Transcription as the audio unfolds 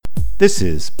This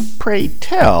is Pray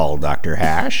Tell Dr.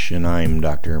 Hash, and I'm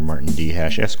Dr. Martin D.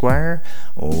 Hash, Esquire,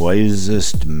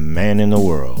 wisest man in the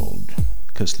world,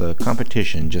 'cause the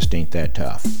competition just ain't that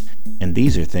tough. And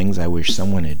these are things I wish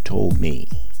someone had told me.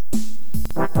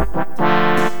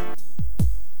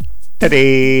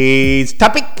 Today's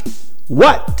topic: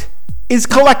 what is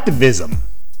collectivism?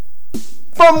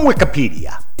 From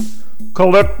Wikipedia.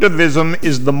 Collectivism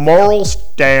is the moral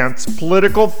stance,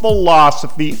 political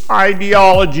philosophy,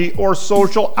 ideology, or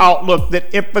social outlook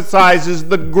that emphasizes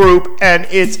the group and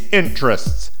its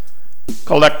interests.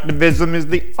 Collectivism is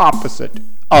the opposite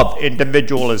of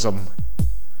individualism.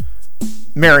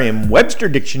 Merriam-Webster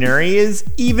Dictionary is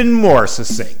even more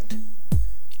succinct.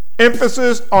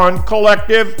 Emphasis on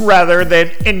collective rather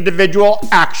than individual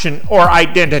action or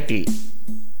identity.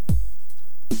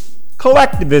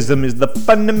 Collectivism is the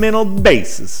fundamental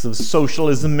basis of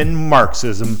socialism and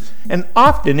Marxism, and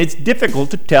often it's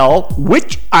difficult to tell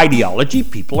which ideology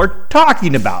people are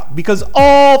talking about because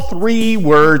all three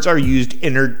words are used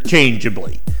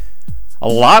interchangeably. A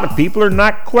lot of people are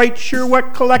not quite sure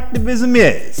what collectivism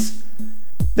is.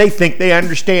 They think they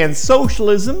understand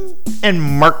socialism, and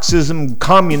Marxism,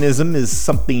 communism is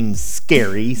something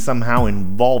scary, somehow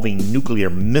involving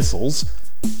nuclear missiles.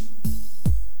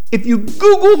 If you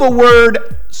Google the word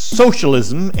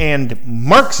socialism and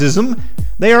Marxism,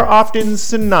 they are often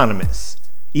synonymous.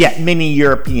 Yet many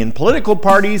European political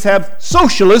parties have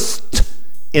socialist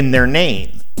in their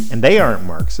name, and they aren't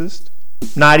Marxist,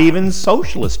 not even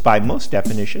socialist by most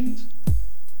definitions.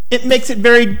 It makes it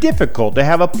very difficult to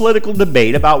have a political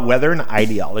debate about whether an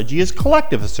ideology is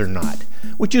collectivist or not,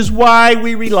 which is why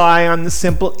we rely on the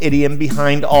simple idiom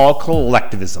behind all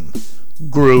collectivism: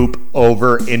 group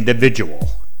over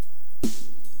individual.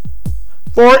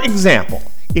 For example,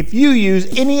 if you use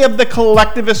any of the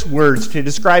collectivist words to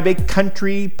describe a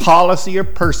country, policy, or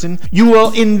person, you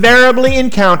will invariably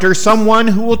encounter someone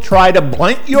who will try to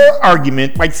blunt your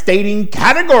argument by stating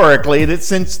categorically that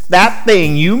since that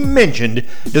thing you mentioned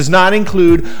does not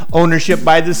include ownership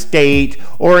by the state,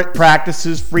 or it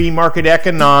practices free market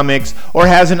economics, or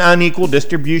has an unequal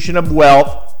distribution of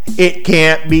wealth, it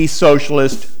can't be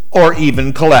socialist or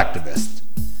even collectivist.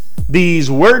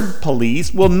 These word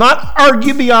police will not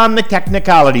argue beyond the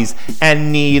technicalities,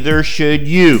 and neither should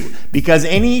you, because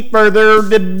any further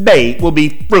debate will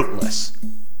be fruitless.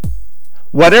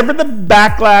 Whatever the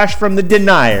backlash from the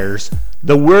deniers,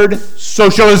 the word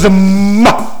socialism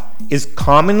is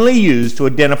commonly used to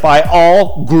identify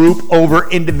all group over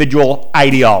individual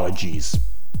ideologies.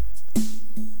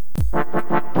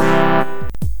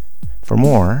 For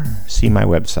more, see my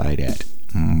website at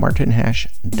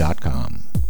martinhash.com.